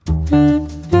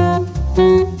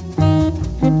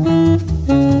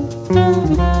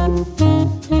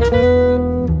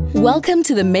Welcome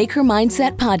to the Maker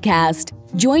Mindset Podcast.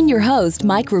 Join your host,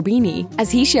 Mike Rubini,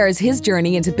 as he shares his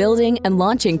journey into building and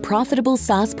launching profitable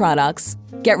SaaS products.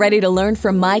 Get ready to learn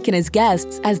from Mike and his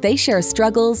guests as they share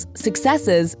struggles,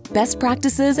 successes, best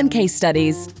practices, and case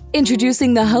studies.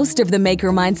 Introducing the host of the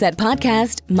Maker Mindset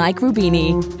Podcast, Mike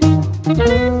Rubini.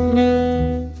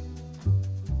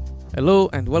 Hello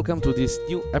and welcome to this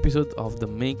new episode of the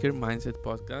Maker Mindset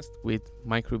Podcast with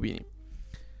Mike Rubini.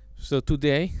 So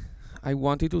today I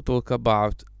wanted to talk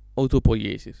about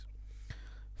autopoiesis.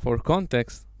 For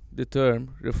context, the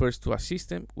term refers to a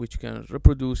system which can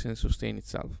reproduce and sustain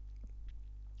itself.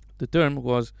 The term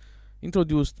was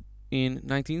introduced in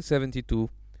 1972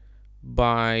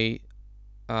 by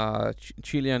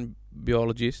Chilean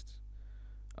biologist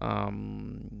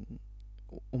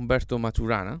Umberto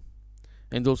Maturana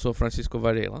and also Francisco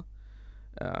Varela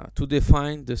to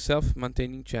define the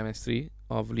self-maintaining chemistry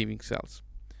of living cells.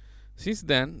 Since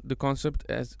then, the concept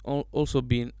has also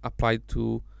been applied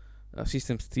to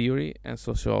systems theory and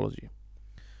sociology.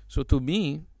 So to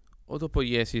me,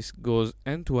 autopoiesis goes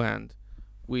end-to-end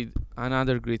with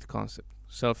another great concept,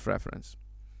 self-reference.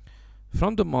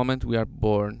 From the moment we are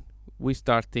born, we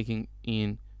start taking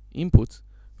in inputs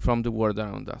from the world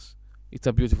around us. It's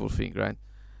a beautiful thing, right?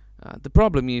 The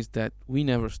problem is that we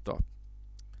never stop.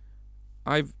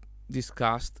 I've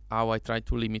discussed how I tried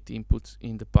to limit inputs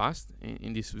in the past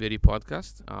in this very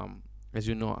podcast. As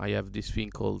you know, I have this thing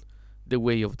called the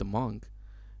way of the monk,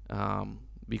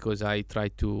 because I try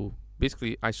to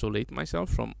basically isolate myself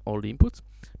from all the inputs,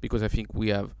 because I think we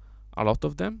have a lot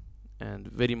of them and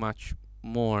very much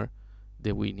more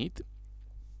than we need.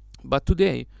 But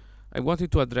today, I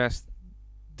wanted to address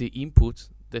the inputs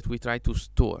that we try to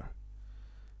store.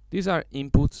 These are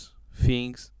inputs,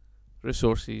 things,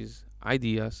 resources,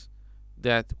 ideas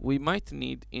that we might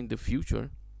need in the future,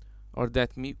 or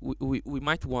that we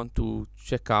might want to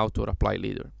check out or apply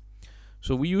later.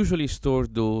 So we usually store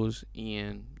those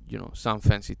in some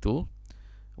fancy tool,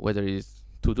 whether it's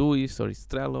Todoist or it's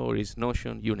Trello or it's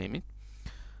Notion, you name it.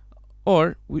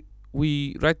 Or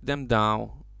we write them down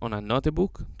on a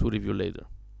notebook to review later.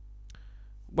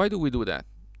 Why do we do that?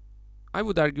 I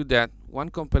would argue that one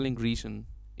compelling reason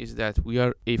is that we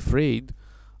are afraid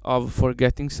of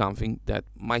forgetting something that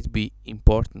might be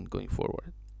important going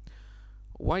forward.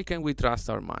 Why can we trust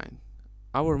our mind?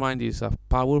 Our mind is a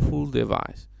powerful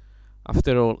device.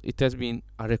 After all, it has been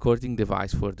a recording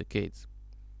device for decades.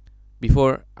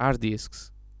 Before hard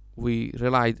disks, we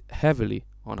relied heavily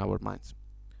on our minds.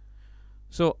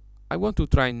 So I want to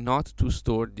try not to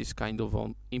store this kind of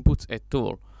inputs at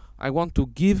all. I want to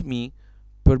give me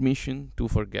permission to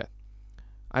forget.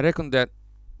 I reckon that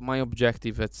my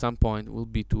objective at some point will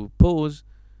be to pause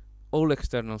all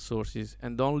external sources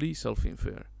and only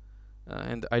self-infer.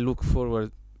 And I look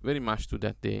forward very much to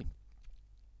that day.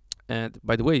 And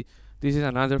by the way, this is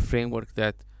another framework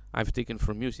that I've taken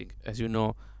from music. As you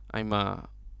know, I'm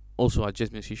also a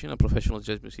jazz musician, a professional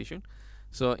jazz musician.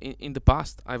 So in the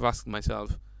past, I've asked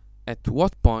myself, at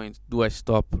what point do I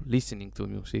stop listening to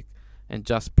music and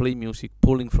just play music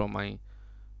pulling from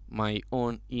my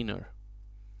own inner?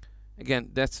 Again,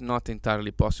 that's not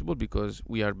entirely possible because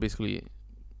we are basically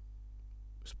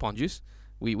sponges.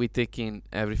 We take in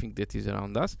everything that is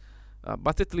around us,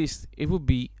 but at least it would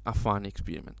be a fun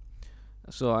experiment.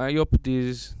 So I hope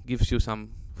this gives you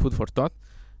some food for thought.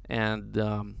 And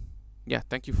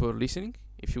thank you for listening.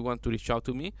 If you want to reach out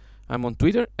to me, I'm on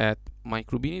Twitter at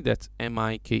Mike Rubini. That's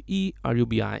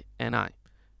MikeRubini.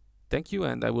 Thank you,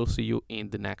 and I will see you in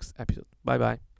the next episode. Bye bye.